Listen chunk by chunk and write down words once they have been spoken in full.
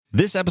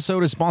This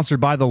episode is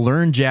sponsored by the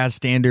Learn Jazz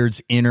Standards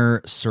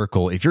Inner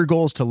Circle. If your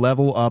goal is to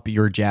level up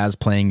your jazz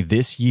playing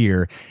this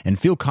year and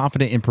feel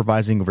confident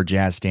improvising over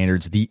jazz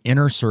standards, the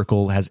Inner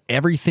Circle has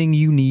everything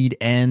you need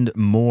and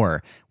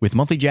more. With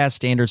monthly jazz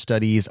standard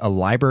studies, a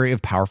library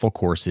of powerful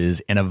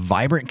courses, and a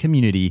vibrant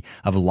community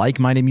of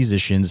like-minded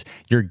musicians,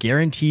 you're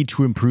guaranteed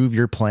to improve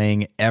your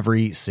playing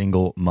every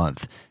single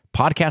month.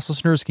 Podcast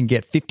listeners can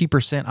get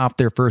 50% off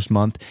their first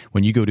month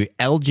when you go to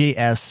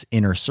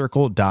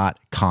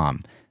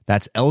ljsinnercircle.com.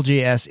 That's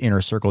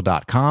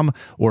ljsinnercircle.com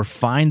or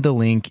find the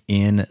link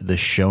in the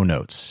show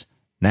notes.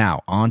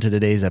 Now, on to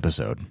today's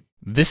episode.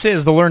 This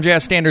is the Learn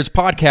Jazz Standards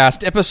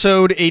Podcast,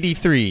 episode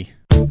 83.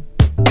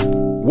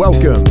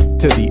 Welcome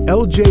to the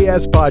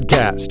LJS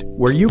Podcast,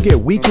 where you get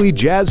weekly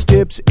jazz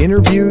tips,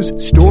 interviews,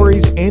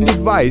 stories, and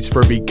advice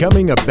for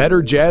becoming a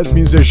better jazz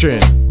musician.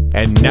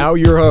 And now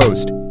your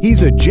host.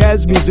 He's a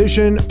jazz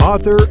musician,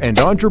 author, and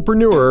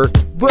entrepreneur,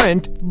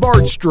 Brent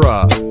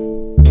Vaartstra.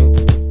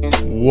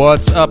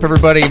 What's up,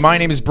 everybody? My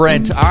name is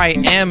Brent. I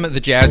am the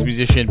jazz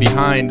musician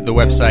behind the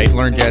website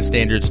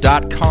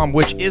learnjazzstandards.com,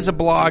 which is a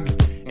blog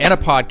and a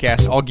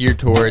podcast all geared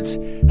towards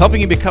helping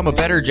you become a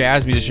better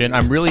jazz musician.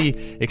 I'm really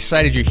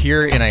excited you're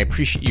here, and I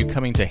appreciate you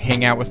coming to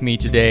hang out with me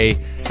today.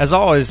 As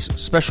always,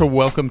 special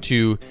welcome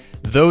to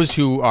those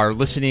who are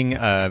listening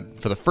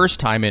for the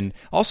first time, and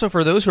also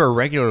for those who are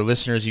regular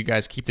listeners. You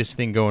guys keep this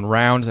thing going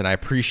round, and I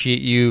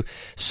appreciate you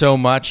so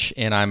much,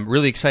 and I'm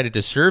really excited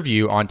to serve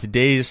you on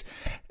today's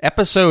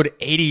episode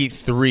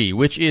 83,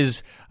 which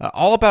is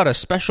all about a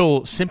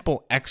special,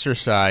 simple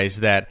exercise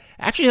that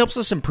actually helps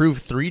us improve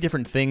three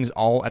different things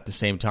all at the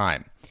same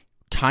time: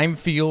 time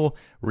feel,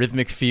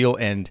 rhythmic feel,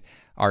 and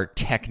our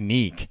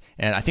technique.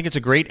 And I think it's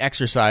a great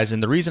exercise,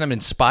 and the reason I'm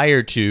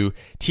inspired to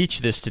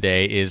teach this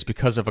today is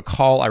because of a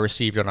call I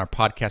received on our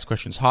podcast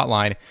questions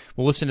hotline.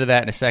 We'll listen to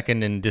that in a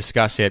second and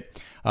discuss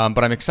it.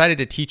 But I'm excited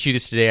to teach you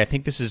this today. I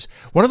think this is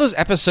one of those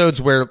episodes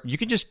where you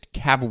can just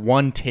have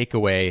one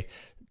takeaway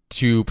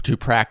to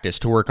practice,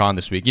 to work on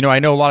this week. You know, I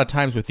know a lot of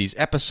times with these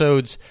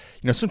episodes,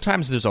 you know,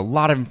 sometimes there's a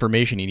lot of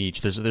information in each.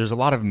 There's a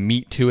lot of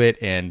meat to it,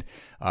 and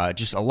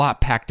just a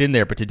lot packed in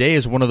there. But today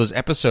is one of those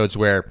episodes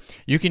where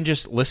you can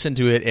just listen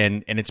to it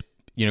and it's,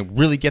 you know,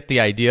 really get the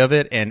idea of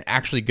it and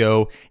actually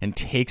go and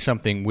take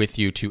something with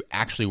you to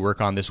actually work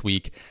on this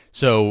week.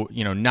 So,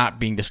 you know, not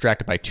being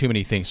distracted by too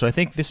many things. So I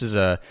think this is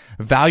a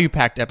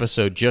value-packed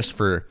episode just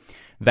for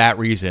that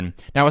reason.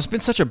 Now, it's been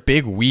such a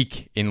big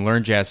week in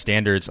Learn Jazz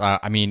Standards.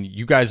 I mean,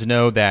 you guys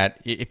know that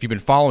if you've been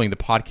following the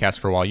podcast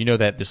for a while, you know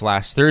that this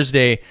last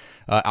Thursday,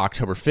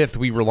 October 5th,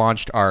 we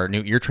relaunched our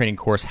new ear training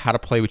course, How to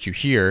Play What You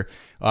Hear.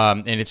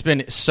 And it's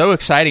been so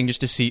exciting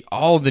just to see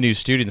all of the new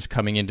students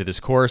coming into this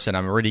course, and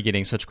I'm already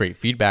getting such great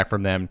feedback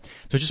from them.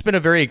 So it's just been a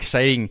very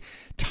exciting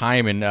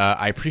time, and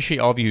I appreciate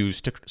all of you who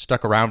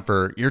stuck around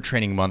for ear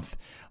training month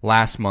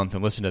last month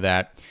and listened to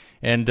that.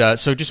 And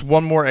so just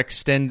one more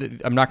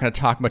extend. I'm not going to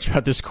talk much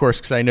about this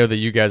course because I know that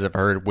you guys have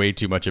heard way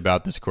too much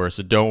about this course.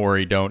 So don't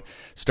worry. Don't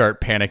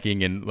start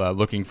panicking and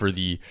looking for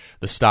the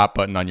stop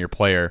button on your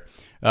player.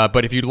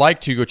 But if you'd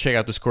like to go check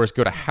out this course,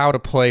 go to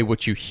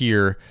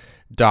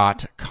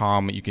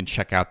howtoplaywhatyouhear.com. You can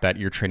check out that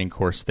ear training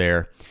course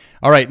there.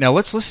 All right, now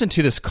let's listen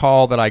to this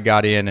call that I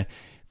got in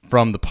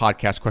from the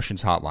podcast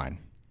questions hotline.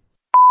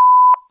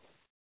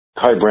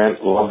 Hi,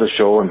 Brent. Love the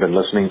show and been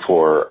listening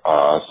for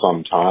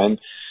some time.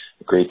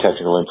 Great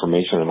technical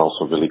information and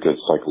also really good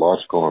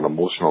psychological and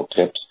emotional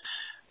tips.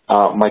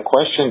 My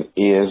question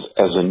is,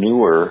 as a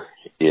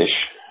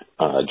newer-ish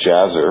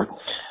jazzer,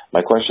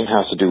 my question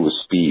has to do with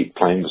speed,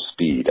 playing with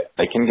speed.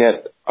 I can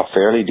get a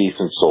fairly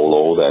decent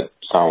solo that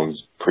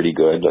sounds pretty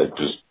good,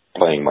 just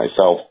playing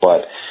myself,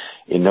 but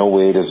in no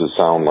way does it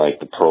sound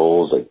like the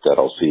pros that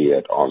I'll see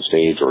on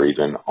stage or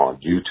even on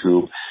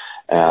YouTube.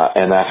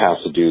 And that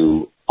has to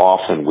do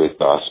often with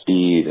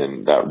speed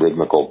and that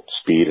rhythmical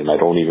speed, and I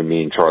don't even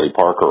mean Charlie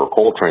Parker or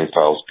Coltrane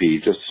style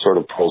speed, just sort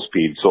of pro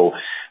speed. So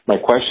my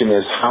question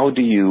is, how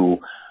do you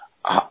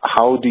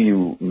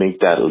make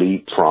that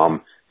leap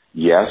from,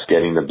 yes,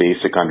 getting the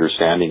basic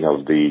understanding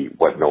of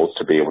what notes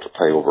to be able to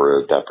play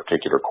over that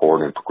particular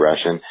chord and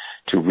progression,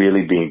 to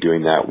really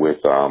doing that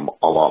with a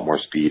lot more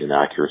speed and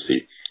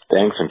accuracy?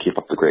 Thanks, and keep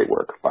up the great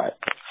work. Bye.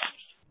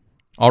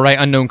 All right,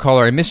 unknown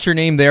caller, I missed your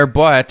name there,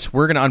 but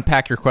we're going to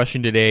unpack your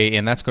question today,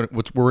 and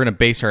we're going to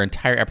base our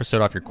entire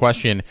episode off your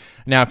question.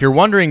 Now, if you're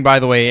wondering, by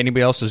the way,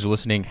 anybody else who's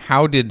listening,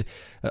 how did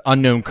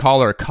unknown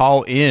caller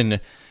call in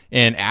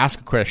and ask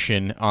a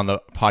question on the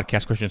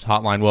podcast questions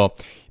hotline? Well,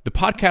 the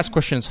podcast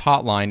questions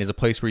hotline is a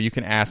place where you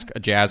can ask a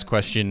jazz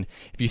question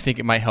if you think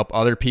it might help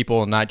other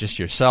people and not just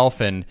yourself,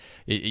 and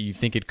you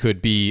think it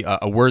could be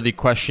a worthy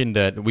question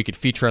that we could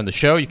feature on the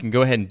show. You can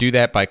go ahead and do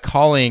that by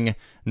calling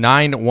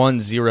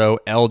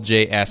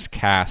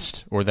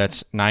 910-LJS-CAST, or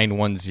that's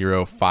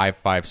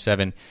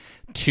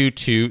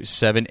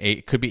 910-557-2278.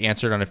 It could be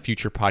answered on a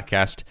future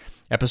podcast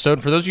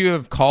episode. For those of you who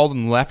have called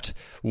and left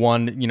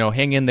one,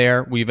 hang in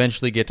there. We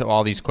eventually get to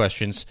all these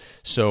questions,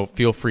 so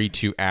feel free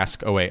to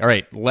ask away. All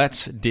right,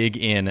 let's dig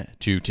in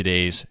to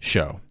today's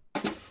show.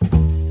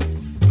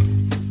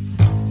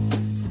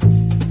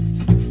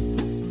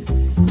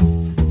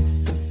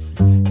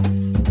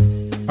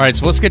 All right,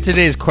 so let's get to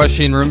today's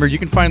question. Remember, you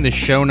can find the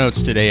show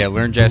notes today at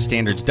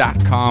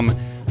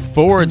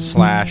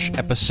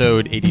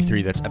learnjazzstandards.com/episode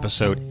 83. That's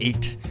episode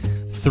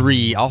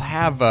 83. I'll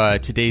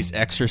have today's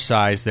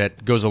exercise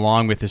that goes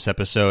along with this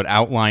episode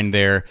outlined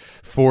there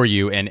for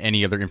you, and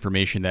any other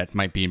information that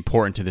might be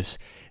important to this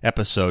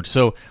episode.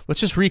 So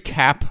let's just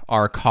recap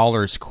our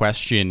caller's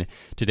question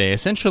today.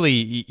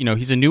 Essentially,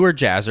 he's a newer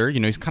jazzer.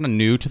 He's kind of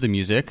new to the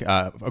music,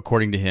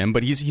 according to him,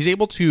 but he's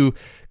able to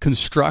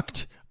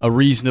construct a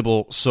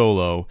reasonable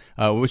solo,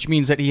 which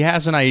means that he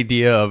has an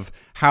idea of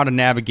how to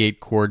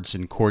navigate chords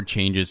and chord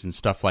changes and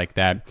stuff like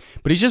that.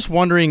 But he's just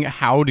wondering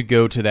how to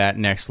go to that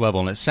next level.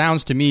 And it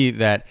sounds to me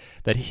that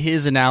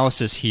his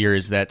analysis here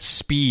is that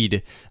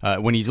speed,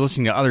 when he's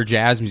listening to other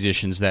jazz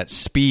musicians, that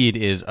speed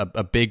is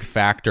a big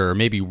factor, or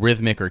maybe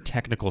rhythmic or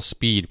technical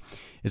speed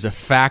is a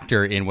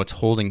factor in what's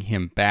holding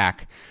him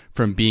back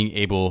from being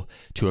able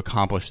to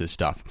accomplish this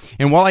stuff.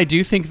 And while I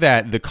do think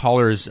that the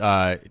caller's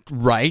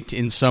right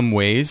in some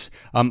ways,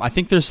 I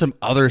think there's some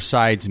other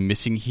sides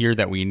missing here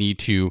that we need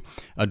to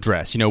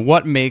address.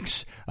 What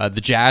makes the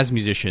jazz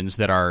musicians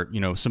that are,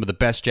 some of the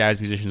best jazz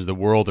musicians of the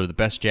world, or the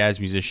best jazz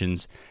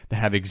musicians that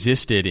have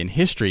existed in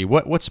history,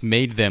 what's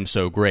made them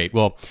so great?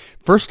 Well,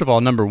 first of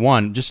all, number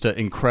one, just an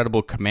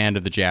incredible command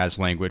of the jazz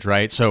language,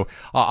 right? So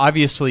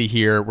obviously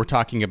here we're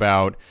talking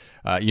about,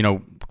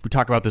 we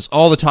talk about this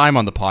all the time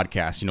on the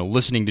podcast,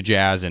 listening to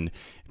jazz and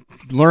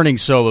learning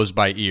solos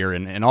by ear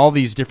and all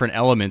these different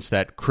elements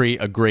that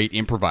create a great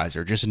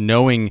improviser, just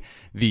knowing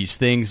these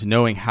things,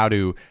 knowing how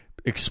to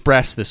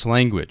express this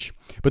language.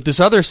 But this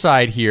other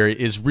side here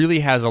really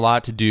has a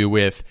lot to do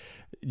with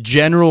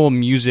general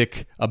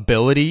music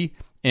ability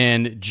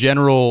and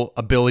general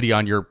ability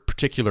on your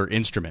particular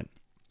instrument.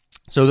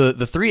 So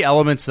the three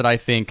elements that I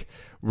think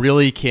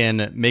really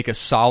can make a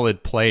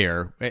solid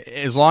player,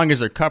 as long as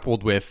they're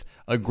coupled with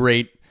a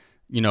great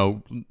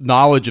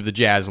knowledge of the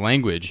jazz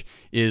language,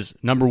 is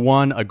number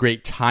one, a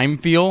great time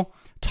feel.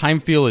 Time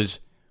feel is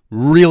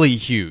really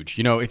huge.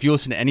 If you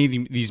listen to any of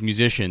these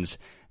musicians,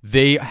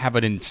 they have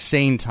an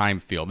insane time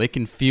feel. They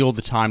can feel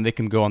the time. They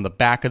can go on the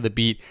back of the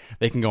beat.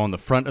 They can go on the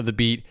front of the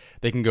beat.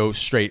 They can go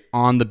straight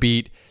on the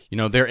beat.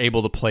 They're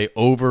able to play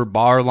over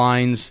bar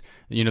lines.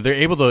 They're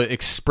able to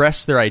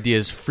express their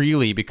ideas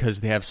freely because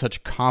they have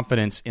such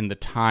confidence in the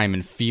time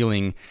and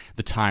feeling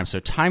the time. So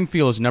time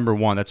feel is number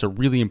one. That's a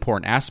really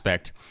important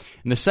aspect.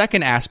 And the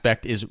second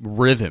aspect is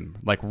rhythm,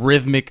 like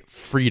rhythmic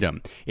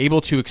freedom,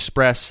 able to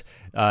express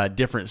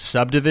different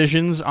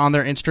subdivisions on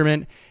their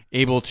instrument,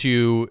 able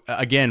to,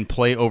 again,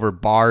 play over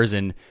bars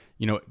and,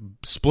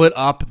 split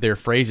up their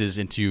phrases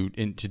into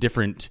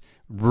different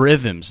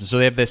rhythms. And so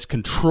they have this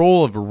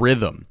control of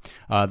rhythm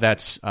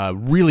that's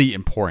really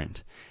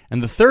important.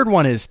 And the third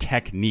one is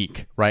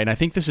technique, right? And I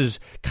think this is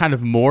kind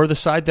of more the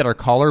side that our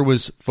caller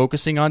was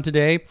focusing on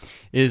today,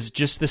 is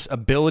just this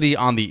ability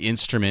on the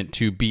instrument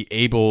to be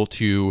able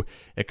to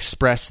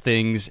express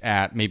things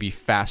at maybe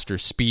faster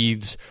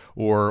speeds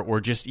or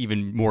just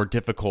even more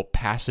difficult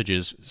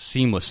passages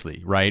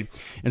seamlessly, right?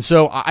 And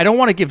so I don't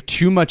want to give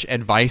too much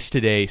advice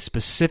today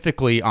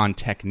specifically on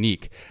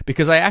technique,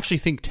 because I actually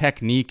think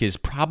technique is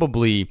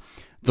probably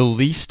the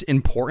least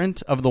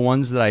important of the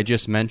ones that I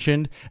just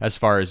mentioned, as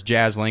far as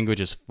jazz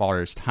language, as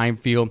far as time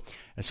feel,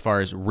 as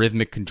far as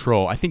rhythmic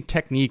control. I think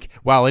technique,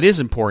 while it is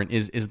important,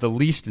 is the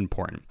least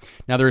important.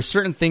 Now, there are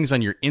certain things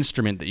on your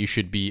instrument that you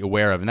should be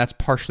aware of, and that's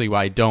partially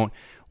why I don't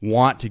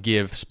want to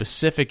give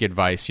specific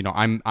advice.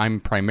 I'm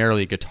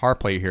primarily a guitar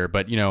player here,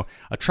 but a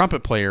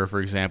trumpet player,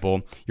 for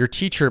example, your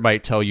teacher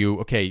might tell you,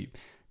 okay,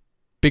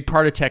 big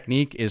part of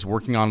technique is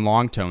working on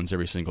long tones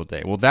every single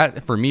day. Well,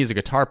 that, for me as a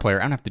guitar player,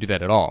 I don't have to do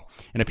that at all.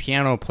 And a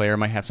piano player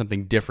might have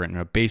something different,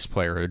 and a bass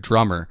player, a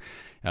drummer,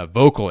 a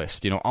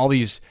vocalist, all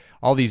these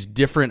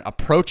different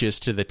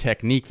approaches to the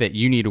technique that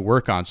you need to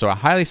work on. So I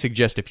highly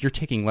suggest, if you're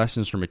taking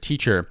lessons from a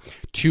teacher,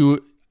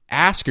 to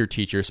ask your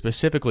teacher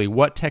specifically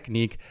what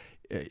technique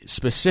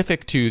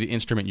specific to the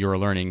instrument you're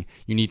learning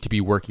you need to be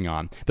working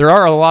on. There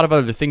are a lot of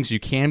other things you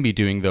can be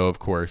doing, though, of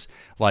course,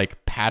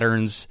 like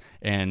patterns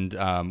and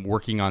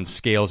working on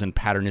scales in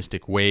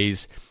patternistic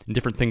ways and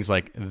different things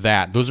like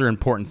that. Those are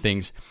important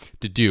things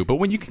to do. But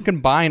when you can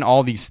combine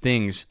all these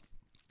things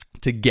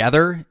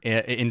together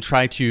and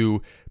try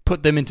to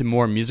put them into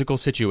more musical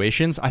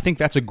situations, I think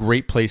that's a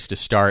great place to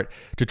start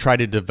to try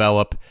to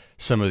develop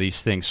some of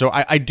these things. So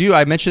I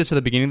mentioned this at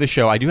the beginning of the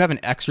show. I do have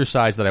an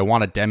exercise that I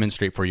want to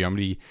demonstrate for you. I'm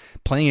going to be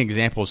playing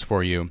examples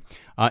for you.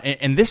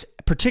 And this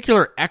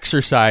particular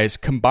exercise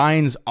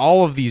combines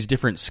all of these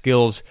different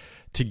skills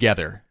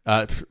together,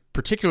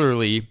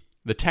 particularly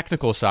the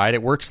technical side.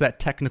 It works that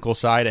technical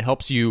side. It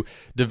helps you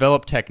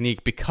develop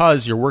technique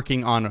because you're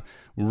working on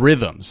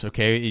rhythms,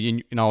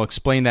 okay? And I'll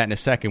explain that in a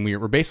second.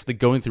 We're basically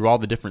going through all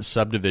the different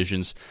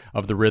subdivisions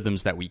of the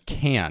rhythms that we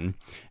can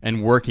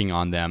and working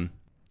on them.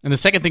 And the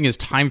second thing is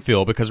time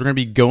feel, because we're going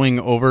to be going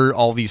over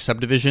all these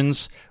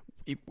subdivisions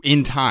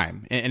in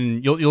time,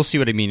 and you'll see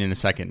what I mean in a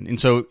second. And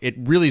so it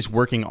really is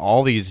working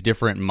all these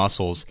different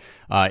muscles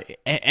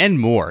and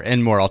more.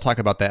 I'll talk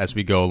about that as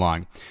we go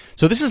along.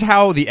 So this is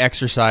how the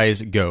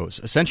exercise goes.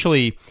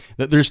 Essentially,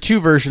 there's two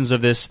versions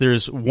of this.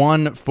 There's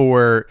one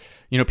for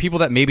people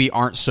that maybe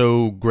aren't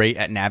so great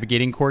at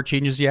navigating chord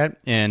changes yet,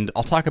 and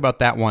I'll talk about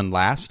that one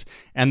last.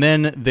 And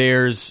then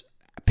there's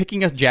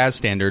picking a jazz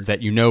standard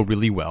that you know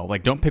really well.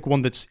 Like, don't pick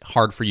one that's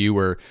hard for you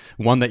or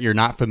one that you're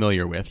not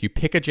familiar with. You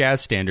pick a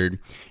jazz standard,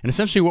 and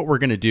essentially what we're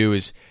going to do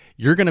is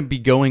you're going to be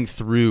going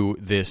through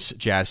this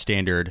jazz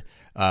standard,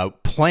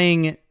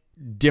 playing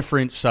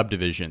different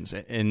subdivisions,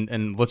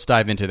 and let's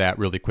dive into that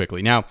really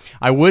quickly. Now,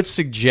 I would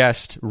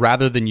suggest,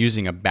 rather than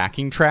using a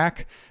backing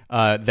track,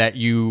 that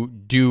you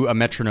do a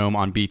metronome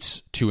on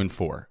beats 2 and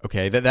 4.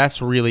 Okay,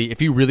 that's really, if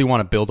you really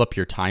want to build up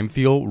your time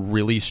feel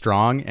really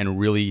strong and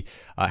really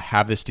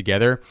have this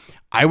together,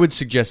 I would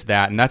suggest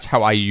that, and that's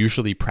how I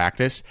usually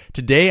practice.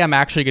 Today, I'm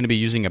actually going to be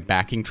using a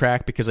backing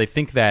track because I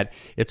think that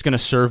it's going to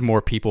serve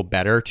more people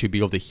better to be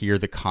able to hear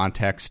the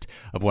context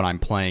of what I'm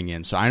playing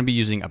in. So I'm going to be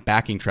using a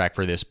backing track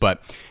for this,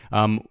 but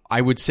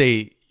I would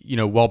say,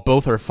 while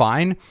both are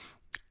fine,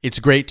 it's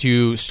great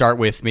to start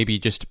with maybe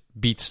just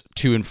beats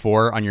 2 and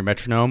 4 on your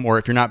metronome, or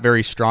if you're not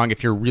very strong,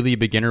 if you're really a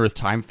beginner with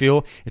time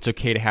feel, it's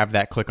okay to have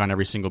that click on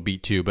every single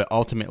beat too. But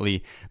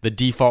ultimately, the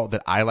default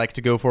that I like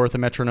to go for with a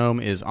metronome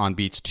is on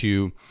beats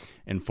 2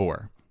 and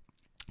 4.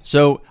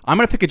 So I'm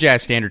going to pick a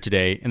jazz standard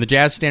today, and the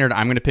jazz standard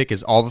I'm going to pick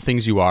is All the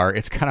Things You Are.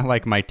 It's kind of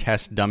like my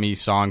test dummy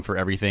song for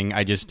everything.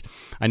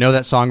 I know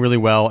that song really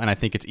well, and I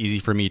think it's easy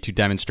for me to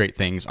demonstrate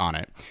things on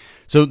it.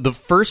 So the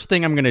first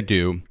thing I'm going to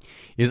do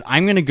is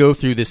I'm going to go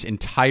through this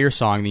entire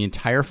song, the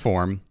entire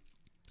form,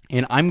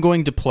 and I'm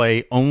going to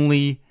play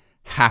only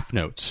half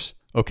notes,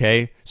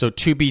 okay? So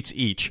 2 beats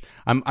each.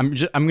 I'm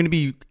going to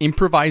be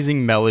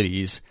improvising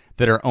melodies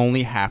that are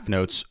only half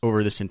notes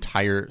over this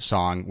entire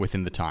song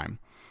within the time.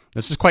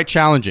 This is quite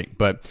challenging,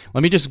 but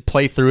let me just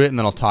play through it and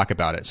then I'll talk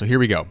about it. So here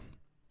we go.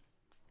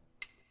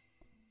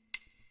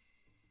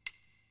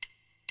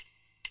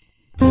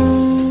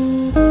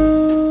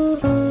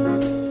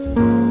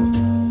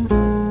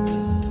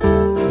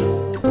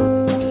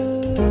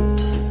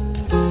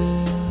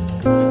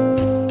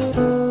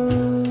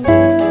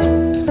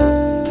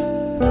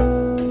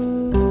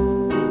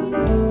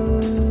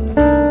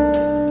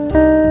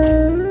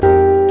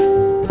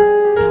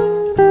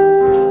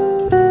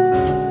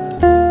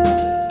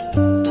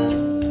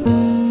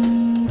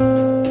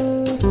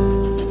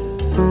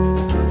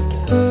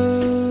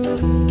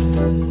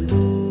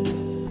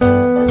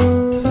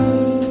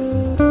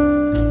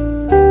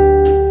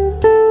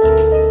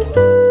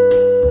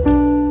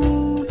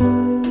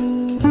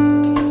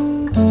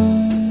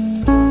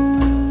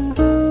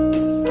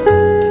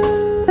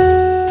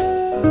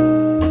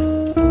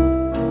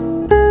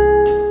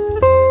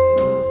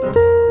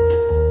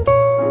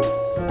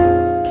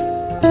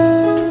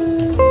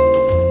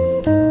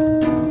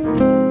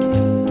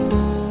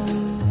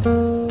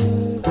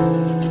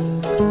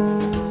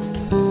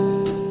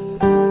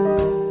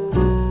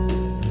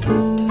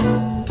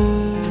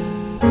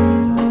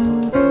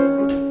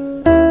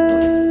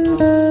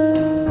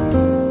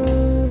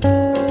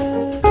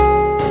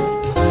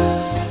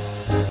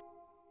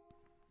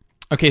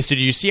 Okay, so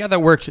did you see how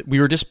that worked? We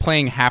were just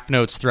playing half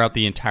notes throughout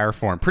the entire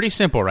form. Pretty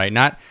simple,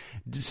 right?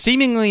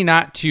 Seemingly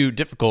not too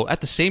difficult.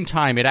 At the same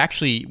time, it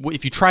actually,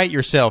 if you try it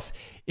yourself,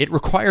 it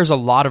requires a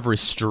lot of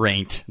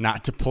restraint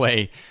not to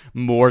play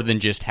more than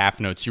just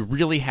half notes. You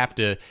really have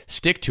to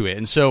stick to it.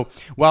 And so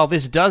while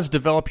this does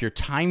develop your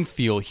time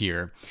feel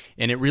here,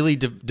 and it really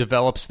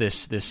develops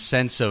this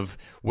sense of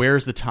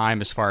where's the time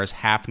as far as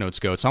half notes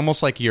go, it's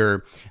almost like if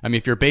you're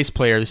a bass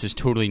player, this is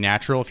totally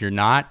natural. If you're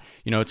not,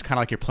 it's kind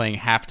of like you're playing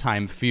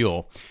halftime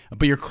feel.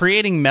 But you're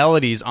creating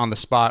melodies on the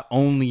spot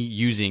only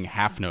using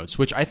half notes,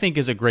 which I think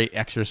is a great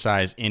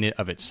exercise in it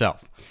of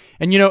itself.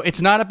 And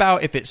it's not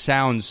about if it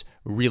sounds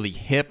really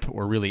hip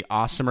or really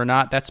awesome or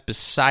not. That's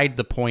beside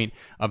the point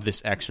of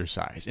this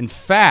exercise. In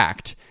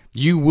fact,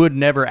 you would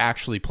never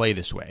actually play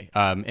this way.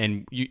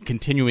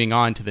 Continuing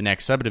on to the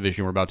next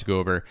subdivision we're about to go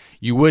over,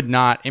 you would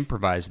not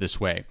improvise this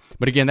way.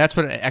 But again, that's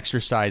what an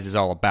exercise is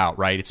all about,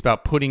 right? It's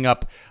about putting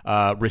up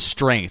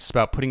restraints. It's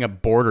about putting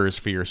up borders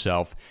for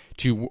yourself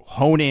to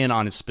hone in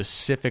on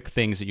specific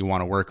things that you want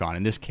to work on.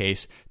 In this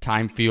case,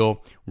 time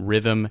feel,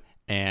 rhythm,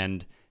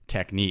 and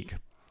technique.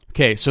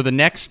 Okay, so the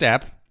next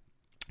step,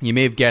 you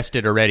may have guessed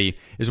it already,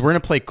 is we're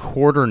going to play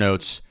quarter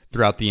notes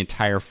throughout the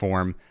entire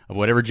form of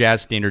whatever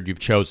jazz standard you've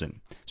chosen.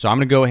 So I'm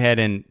going to go ahead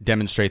and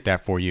demonstrate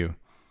that for you.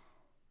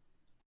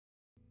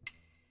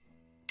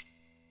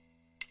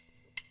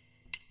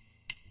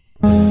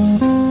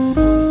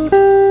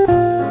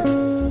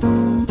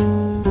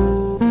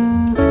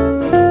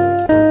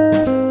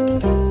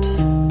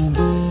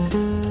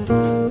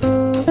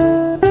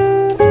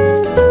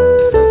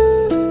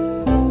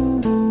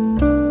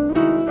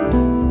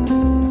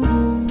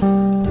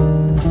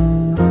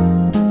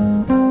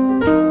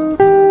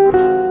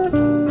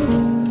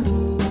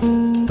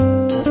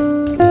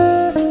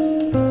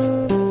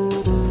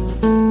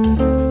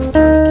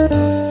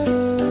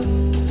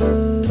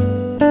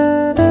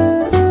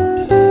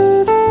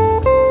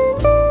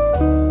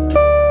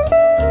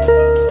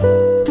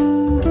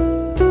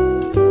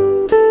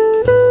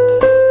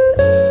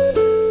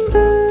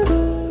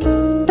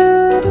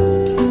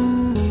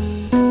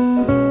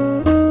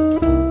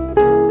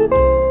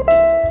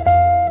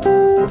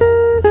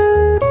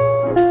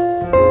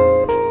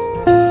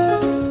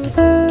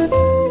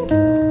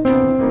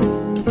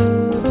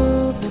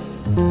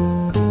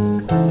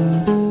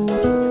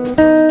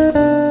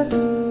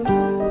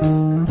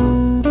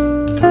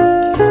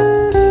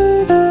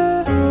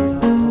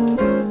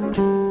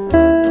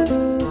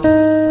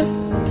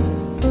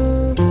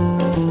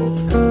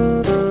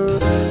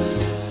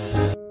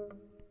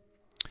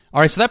 All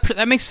right, so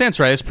that makes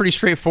sense, right? It's pretty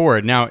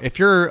straightforward. Now, if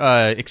you're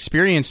an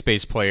experienced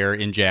bass player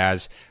in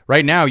jazz,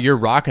 right now you're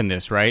rocking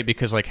this, right?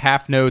 Because like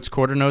half notes,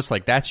 quarter notes,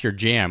 like that's your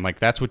jam. Like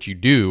that's what you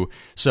do.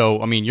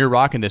 So, I mean, you're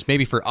rocking this.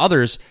 Maybe for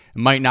others, it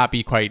might not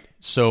be quite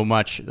so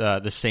much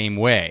the same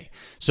way.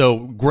 So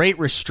great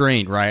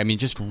restraint, right? I mean,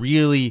 just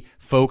really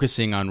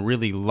focusing on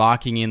really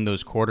locking in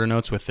those quarter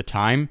notes with the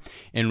time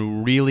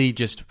and really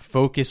just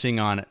focusing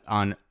on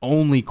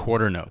only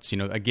quarter notes. You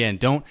know, again,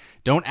 don't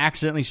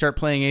accidentally start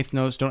playing eighth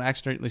notes. Don't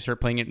accidentally start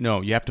playing it.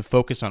 No, you have to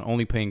focus on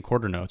only playing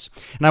quarter notes.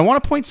 And I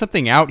want to point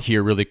something out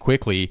here really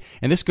quickly,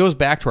 and this goes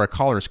back to our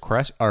caller's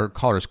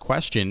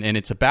question, and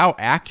it's about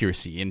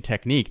accuracy and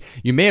technique.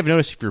 You may have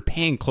noticed if you're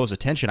paying close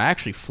attention, I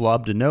actually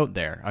flubbed a note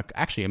there.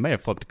 Actually, I may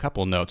have flubbed a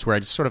couple notes where I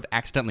just sort of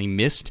accidentally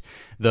missed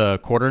the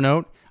quarter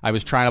note. I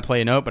was trying to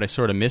play a note, but I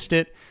sort of missed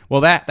it.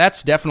 Well,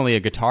 that's definitely a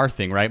guitar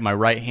thing, right? My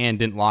right hand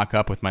didn't lock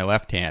up with my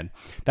left hand.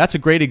 That's a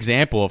great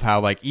example of how,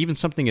 like, even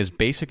something as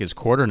basic as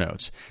quarter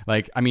notes,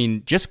 like, I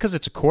mean, just because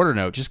it's a quarter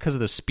note, just because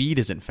the speed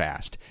isn't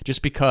fast,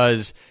 just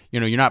because,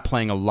 you know, you're not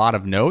playing a lot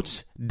of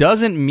notes,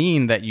 doesn't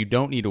mean that you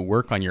don't need to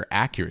work on your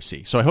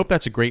accuracy. So I hope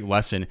that's a great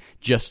lesson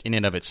just in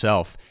and of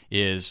itself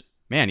is,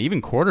 man,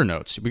 even quarter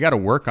notes, we got to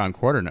work on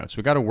quarter notes.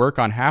 We got to work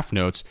on half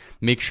notes,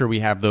 make sure we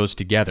have those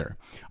together.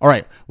 All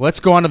right, let's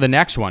go on to the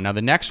next one. Now,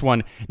 the next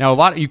one,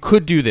 you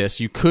could do this.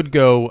 You could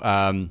go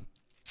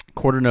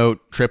quarter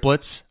note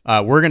triplets.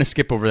 We're going to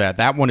skip over that.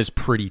 That one is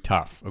pretty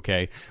tough,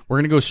 okay? We're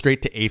going to go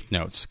straight to eighth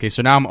notes. Okay,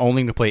 so now I'm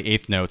only going to play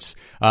eighth notes.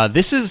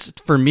 This is,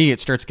 for me, it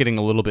starts getting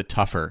a little bit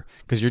tougher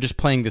because you're just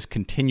playing this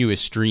continuous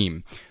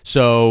stream.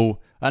 So,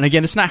 and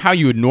again, it's not how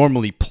you would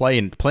normally play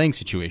in a playing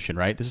situation,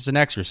 right? This is an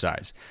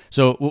exercise.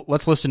 So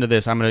let's listen to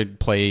this. I'm going to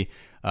play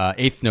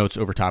eighth notes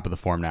over top of the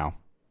form now.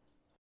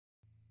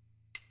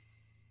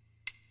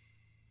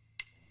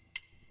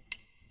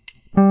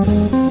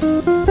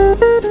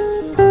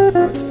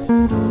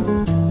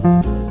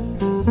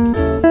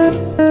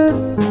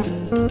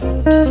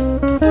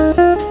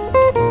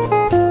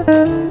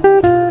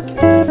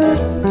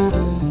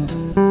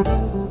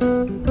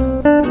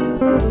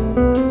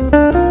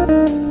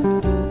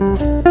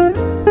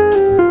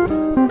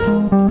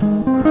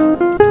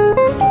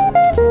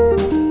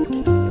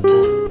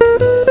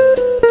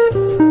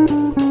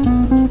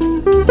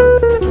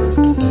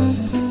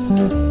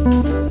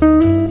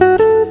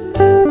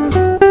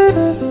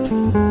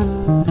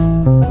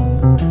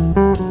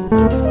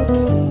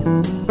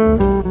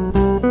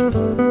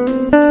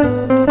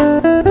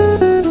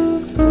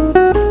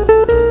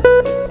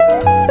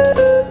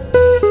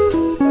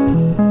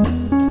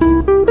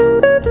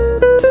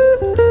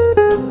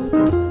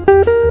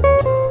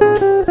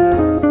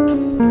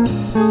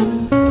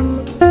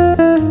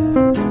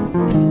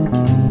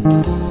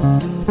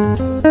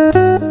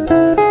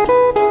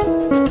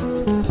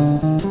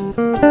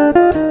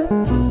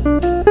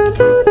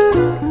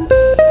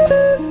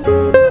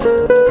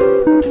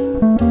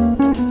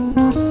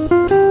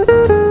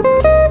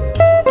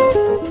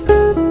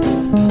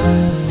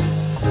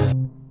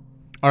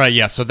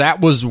 Yeah, so that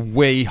was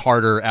way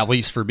harder, at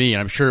least for me, and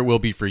I'm sure it will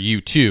be for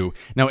you too.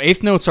 Now,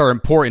 eighth notes are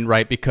important,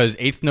 right? Because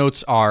eighth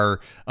notes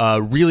are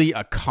really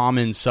a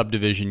common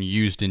subdivision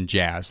used in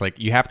jazz. Like,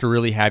 you have to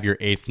really have your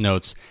eighth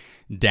notes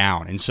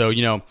down. And so,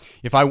 you know,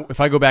 if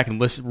I go back and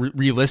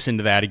re-listen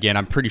to that again,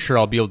 I'm pretty sure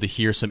I'll be able to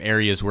hear some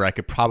areas where I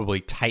could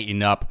probably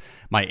tighten up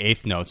my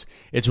eighth notes.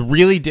 It's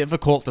really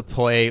difficult to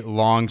play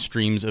long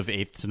streams of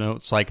eighth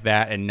notes like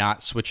that and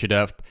not switch it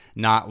up,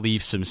 not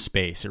leave some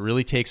space. It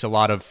really takes a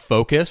lot of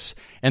focus.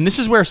 And this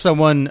is where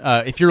someone,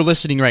 if you're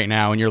listening right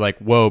now and you're like,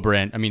 whoa,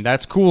 Brent, I mean,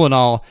 that's cool and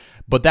all,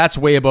 but that's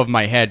way above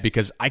my head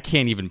because I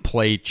can't even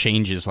play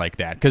changes like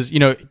that. Because, you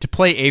know, to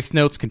play eighth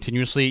notes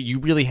continuously, you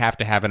really have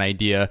to have an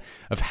idea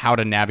of how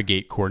to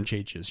navigate chord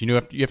changes. You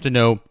know, you have to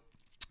know,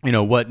 you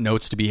know, what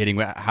notes to be hitting,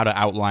 how to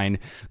outline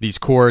these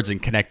chords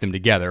and connect them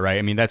together, right?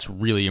 I mean, that's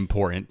really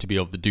important to be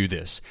able to do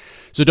this.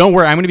 So don't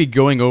worry, I'm going to be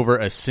going over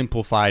a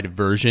simplified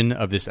version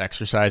of this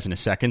exercise in a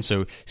second,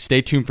 so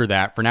stay tuned for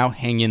that. For now,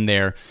 hang in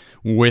there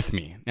with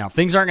me. Now,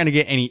 things aren't going to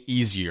get any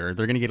easier.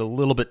 They're going to get a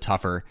little bit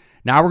tougher.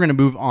 Now we're going to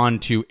move on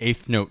to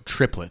eighth note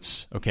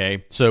triplets,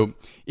 okay? So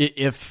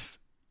if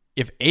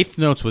eighth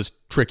notes was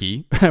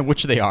tricky,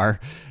 which they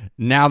are,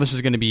 now this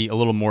is going to be a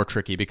little more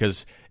tricky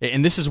because,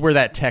 and this is where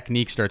that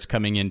technique starts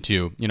coming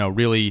into, you know,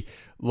 really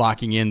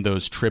locking in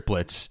those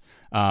triplets.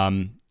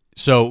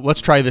 So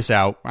let's try this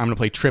out. I'm going to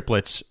play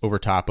triplets over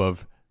top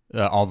of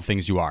all the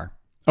things you are.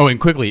 Oh,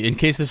 and quickly, in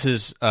case this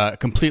is a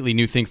completely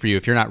new thing for you,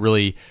 if you're not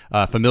really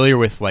familiar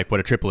with like what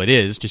a triplet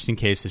is, just in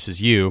case this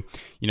is you,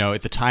 you know,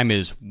 if the time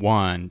is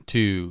 1,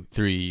 2,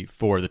 3,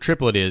 4, the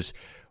triplet is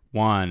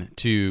 1,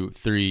 2,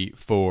 3,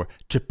 4,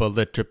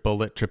 triplet,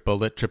 triplet,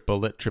 triplet,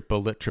 triplet,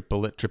 triplet,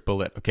 triplet,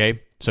 triplet.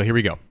 Okay, so here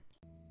we go.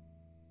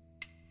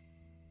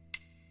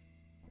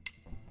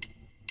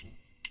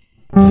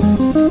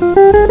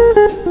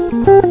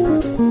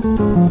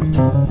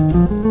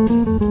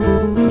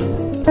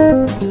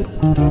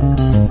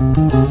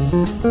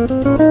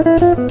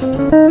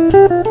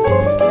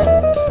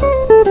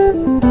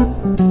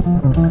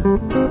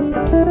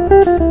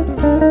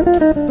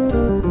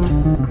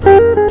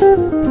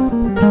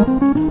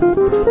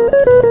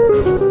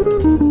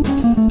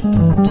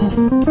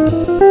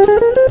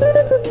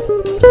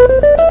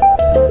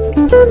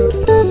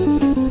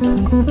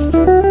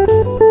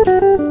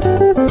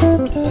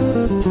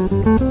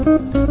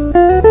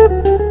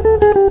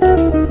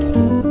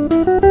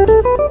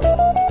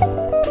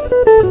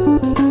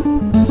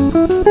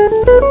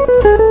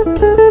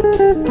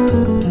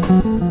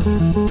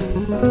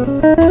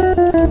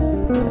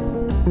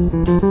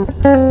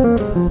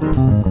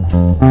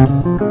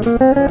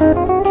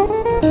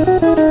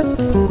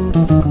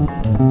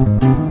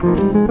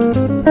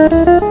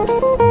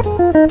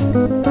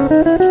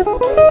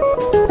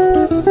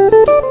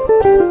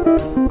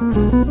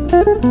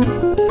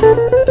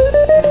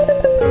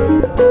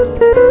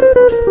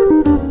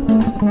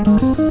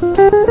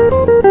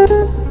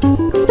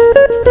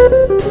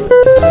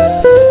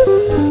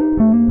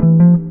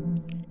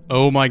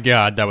 Oh my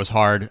God, that was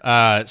hard.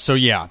 So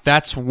yeah,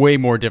 that's way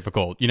more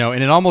difficult,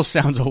 and it almost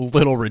sounds a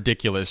little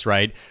ridiculous,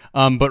 right?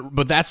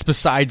 But that's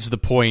besides the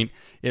point.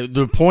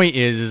 The point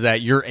is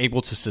that you're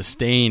able to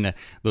sustain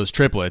those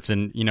triplets,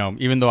 and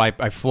even though I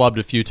flubbed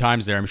a few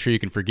times there, I'm sure you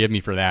can forgive me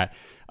for that.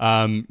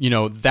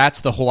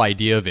 That's the whole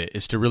idea of it,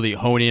 is to really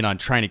hone in on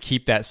trying to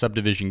keep that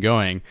subdivision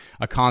going,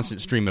 a constant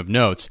stream of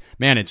notes.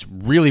 Man, it's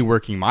really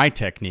working my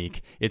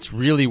technique. It's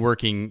really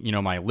working,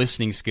 my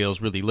listening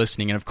skills, really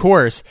listening. And of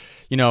course,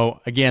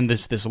 again,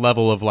 this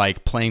level of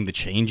like playing the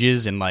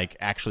changes and like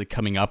actually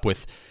coming up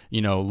with,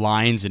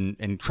 lines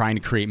and trying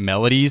to create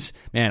melodies.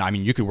 Man, I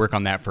mean, you could work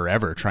on that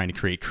forever, trying to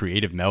create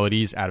creative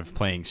melodies out of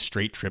playing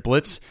straight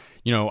triplets.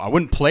 I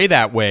wouldn't play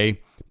that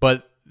way,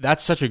 but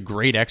that's such a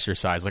great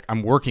exercise. Like,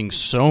 I'm working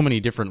so many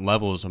different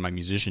levels of my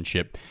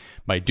musicianship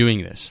by doing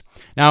this.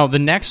 Now, the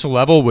next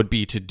level would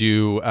be to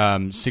do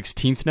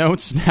 16th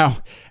notes. Now,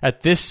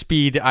 at this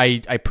speed, I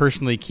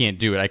personally can't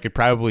do it. I could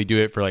probably do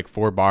it for like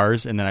 4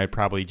 bars, and then I'd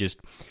probably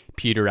just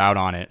peter out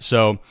on it.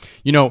 So,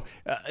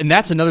 and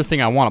that's another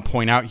thing I want to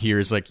point out here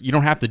is like, you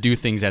don't have to do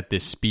things at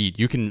this speed.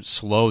 You can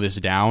slow this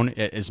down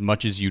as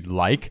much as you'd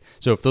like.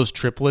 So if those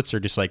triplets are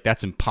just like,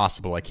 that's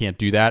impossible, I can't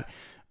do that,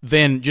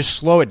 then just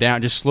slow it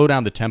down. Just slow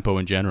down the tempo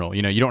in general.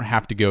 You don't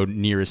have to go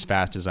near as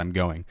fast as I'm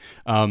going.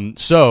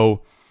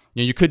 So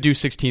you could do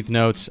 16th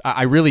notes.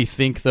 I really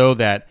think, though,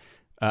 that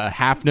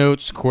half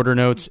notes, quarter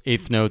notes,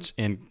 eighth notes,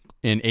 and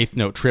eighth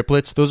note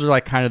triplets, those are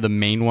like kind of the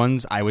main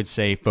ones. I would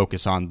say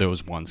focus on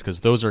those ones, because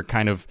those are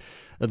kind of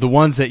the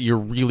ones that you're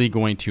really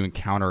going to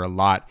encounter a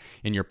lot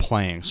in your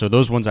playing. So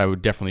those ones I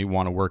would definitely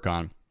want to work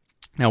on.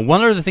 Now,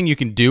 one other thing you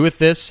can do with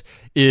this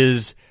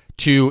is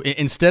to,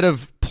 instead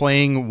of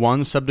playing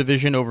one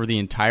subdivision over the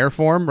entire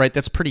form, right?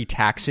 That's pretty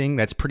taxing.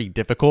 That's pretty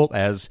difficult,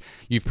 as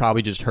you've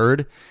probably just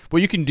heard.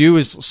 What you can do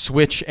is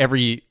switch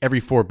every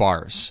 4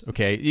 bars,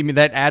 okay? I mean,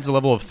 that adds a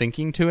level of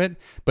thinking to it,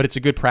 but it's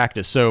a good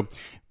practice. So,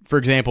 for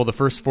example, the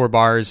first 4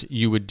 bars,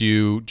 you would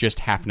do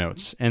just half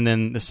notes. And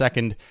then the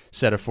second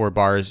set of 4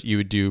 bars, you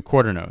would do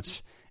quarter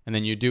notes. And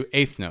then you do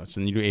eighth notes,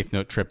 and you do eighth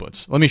note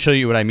triplets. Let me show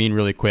you what I mean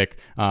really quick,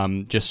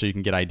 just so you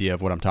can get an idea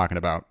of what I'm talking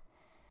about.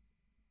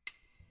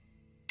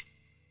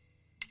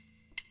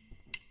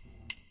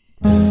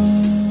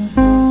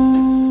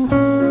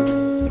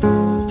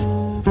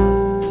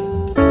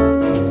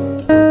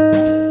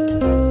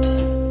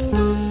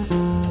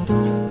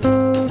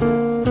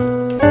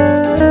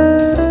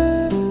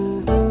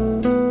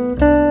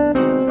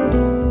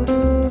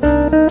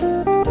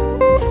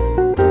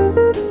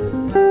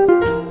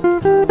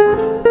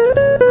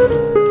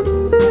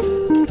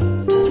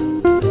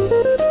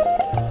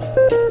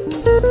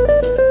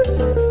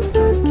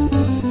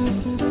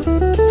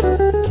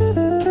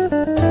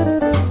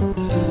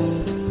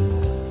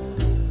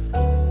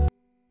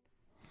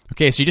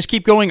 Okay, so you just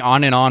keep going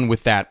on and on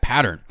with that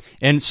pattern.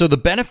 And so the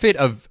benefit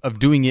of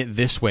doing it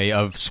this way,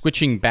 of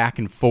switching back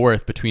and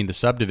forth between the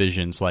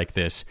subdivisions like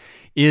this,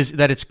 is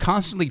that it's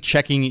constantly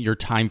checking your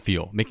time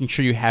feel, making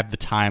sure you have the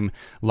time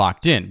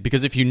locked in.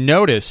 Because if you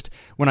noticed,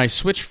 when I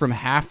switched from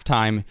half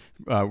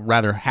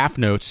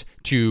notes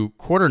to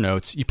quarter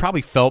notes, you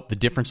probably felt the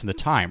difference in the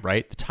time,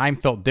 right? The time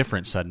felt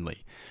different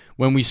suddenly.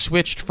 When we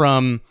switched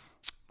from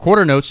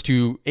quarter notes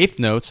to eighth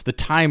notes, the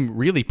time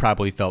really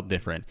probably felt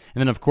different.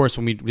 And then, of course,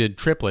 when we did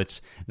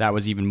triplets, that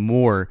was even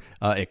more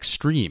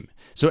extreme.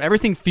 So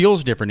everything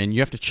feels different, and you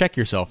have to check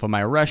yourself. Am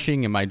I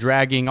rushing? Am I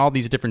dragging? All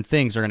these different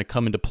things are going to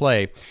come into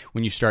play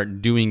when you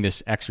start doing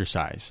this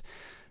exercise.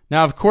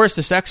 Now, of course,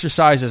 this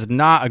exercise is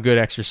not a good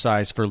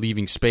exercise for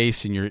leaving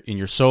space in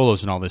your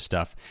solos and all this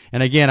stuff.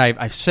 And again,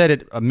 I've said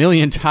it a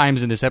million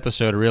times in this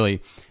episode,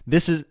 really.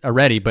 This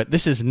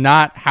is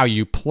not how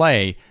you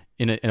play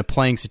in a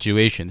playing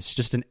situation. It's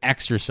just an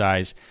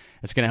exercise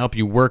that's going to help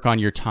you work on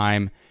your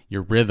time,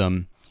 your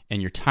rhythm,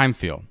 and your time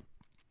feel.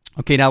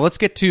 Okay, now let's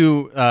get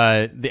to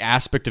the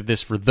aspect of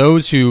this for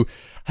those who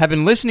have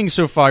been listening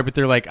so far, but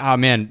they're like, oh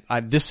man,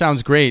 this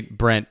sounds great,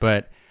 Brent,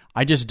 but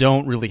I just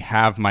don't really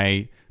have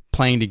my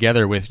playing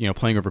together with,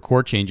 playing over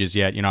chord changes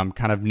yet. I'm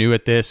kind of new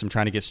at this. I'm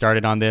trying to get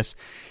started on this.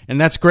 And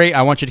that's great.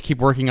 I want you to keep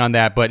working on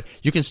that, but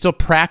you can still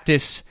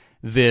practice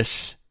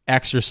this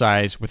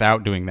exercise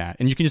without doing that.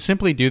 And you can just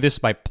simply do this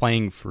by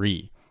playing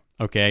free,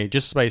 okay?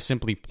 Just by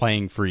simply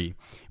playing free.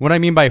 What I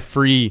mean by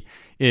free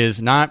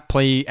is not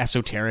play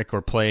esoteric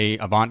or play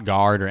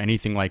avant-garde or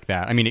anything like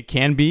that. I mean, it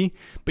can be,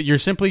 but you're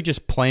simply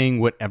just playing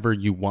whatever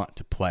you want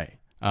to play.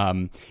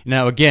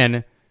 Now,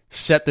 again,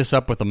 set this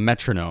up with a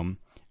metronome,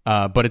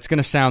 but it's going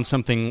to sound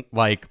something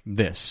like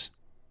this.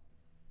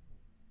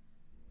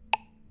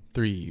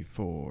 3,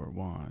 4,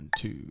 1,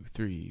 2,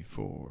 3,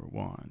 4,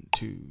 1,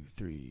 2,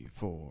 3,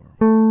 4.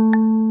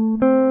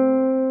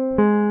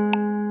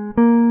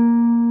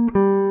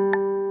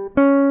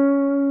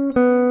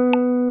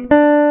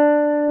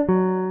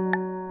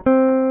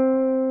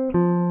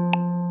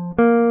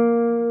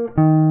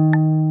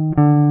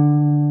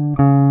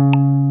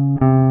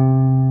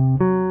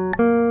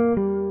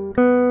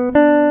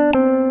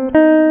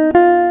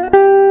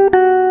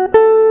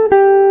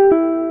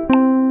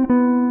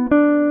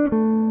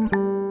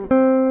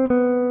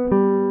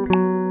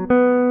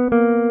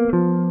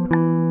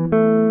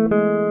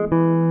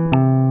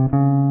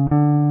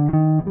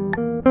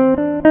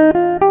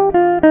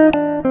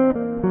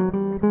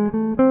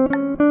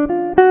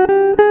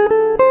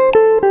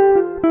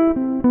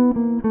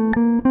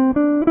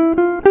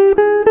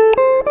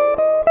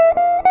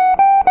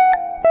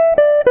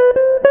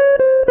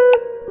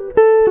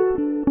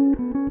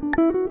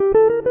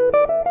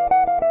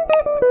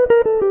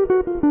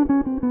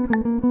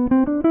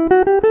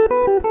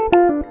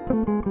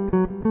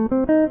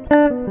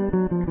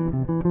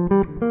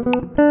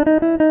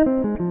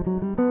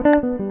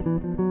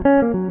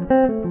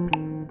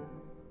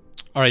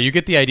 All right, you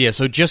get the idea.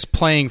 So just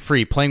playing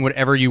free, playing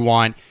whatever you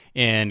want,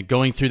 and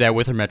going through that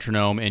with a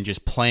metronome and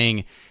just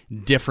playing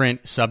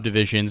different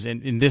subdivisions.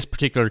 And in this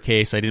particular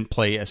case, I didn't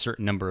play a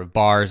certain number of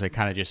bars. I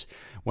kind of just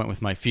went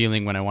with my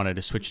feeling when I wanted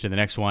to switch to the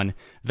next one.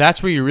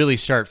 That's where you really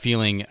start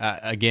feeling,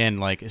 again,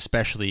 like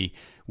especially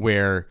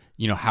where,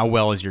 you know, how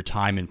well is your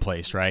time in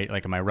place, right?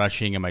 Like, am I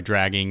rushing? Am I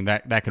dragging?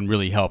 That can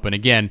really help. And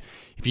again,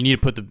 if you need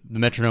to put the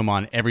metronome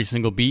on every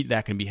single beat,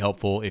 that can be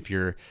helpful if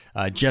you're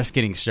just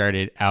getting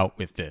started out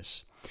with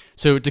this.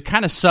 So to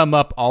kind of sum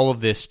up all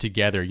of this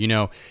together, you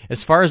know,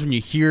 as far as when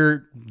you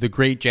hear the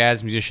great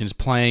jazz musicians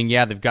playing,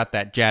 yeah, they've got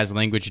that jazz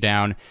language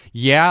down.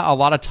 Yeah, a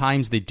lot of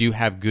times they do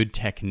have good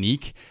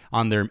technique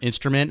on their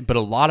instrument, but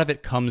a lot of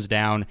it comes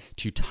down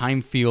to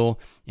time feel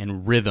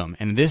and rhythm.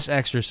 And this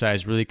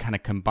exercise really kind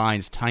of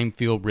combines time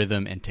feel,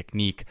 rhythm, and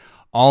technique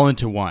all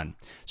into one.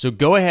 So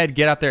go ahead,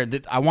 get out there.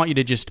 I want you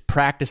to just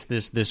practice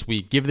this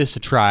week. Give this a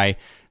try.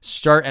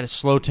 Start at a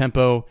slow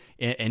tempo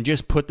and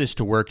just put this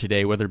to work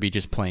today, whether it be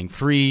just playing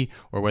free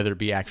or whether it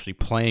be actually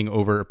playing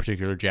over a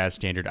particular jazz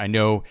standard. I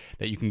know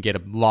that you can get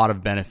a lot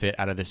of benefit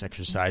out of this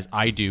exercise.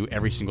 I do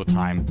every single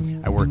time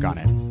I work on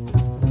it.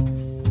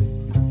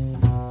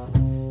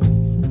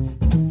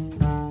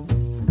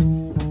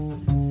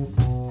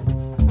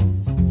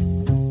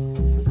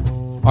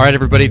 All right,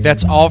 everybody,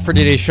 that's all for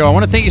today's show. I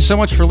want to thank you so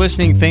much for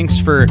listening. Thanks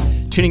for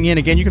tuning in.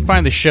 Again, you can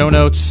find the show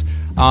notes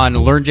on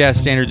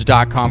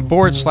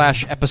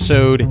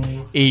learnjazzstandards.com/episode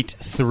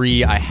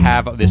 83. I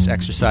have this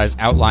exercise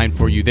outlined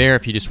for you there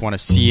if you just want to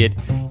see it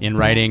in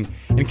writing.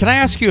 And can I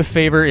ask you a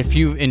favor? If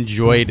you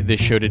enjoyed this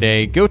show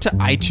today, go to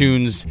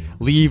iTunes,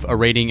 leave a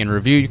rating and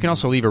review. You can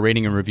also leave a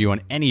rating and review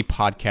on any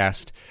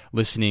podcast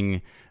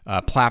listening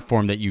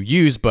platform that you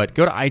use, but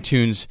go to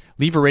iTunes,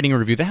 leave a rating and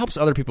review. That helps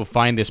other people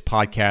find this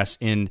podcast.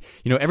 And,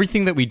 you know,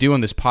 everything that we do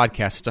on this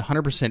podcast, it's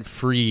 100%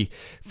 free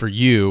for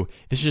you.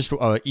 This is just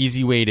an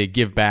easy way to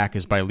give back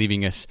is by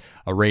leaving us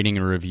a rating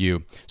and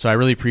review. So I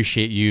really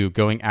appreciate you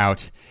going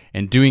out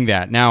and doing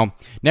that. Now,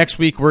 next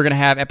week, we're going to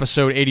have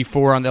episode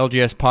 84 on the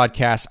LJS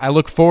podcast. I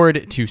look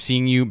forward to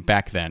seeing you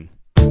back then.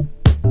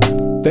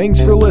 Thanks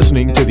for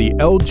listening to the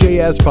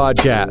LJS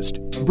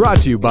Podcast, brought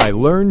to you by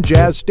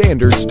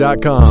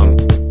LearnJazzStandards.com.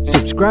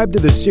 Subscribe to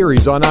the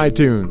series on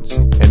iTunes,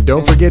 and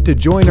don't forget to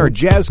join our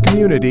jazz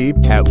community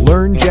at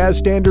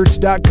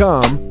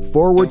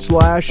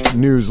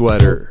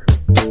LearnJazzStandards.com/newsletter.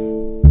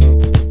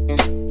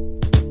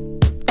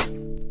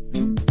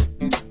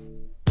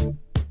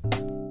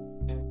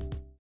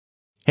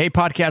 Hey,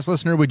 podcast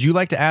listener, would you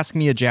like to ask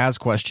me a jazz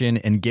question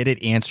and get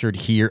it answered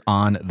here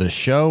on the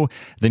show?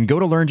 Then go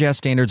to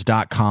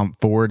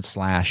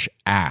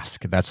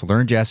learnjazzstandards.com/ask. That's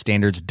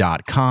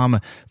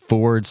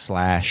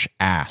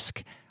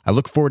learnjazzstandards.com/ask. I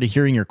look forward to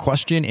hearing your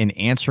question and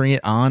answering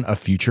it on a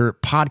future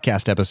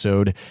podcast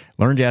episode.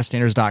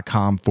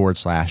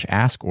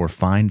 learnjazzstandards.com/ask, or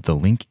find the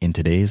link in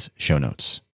today's show notes.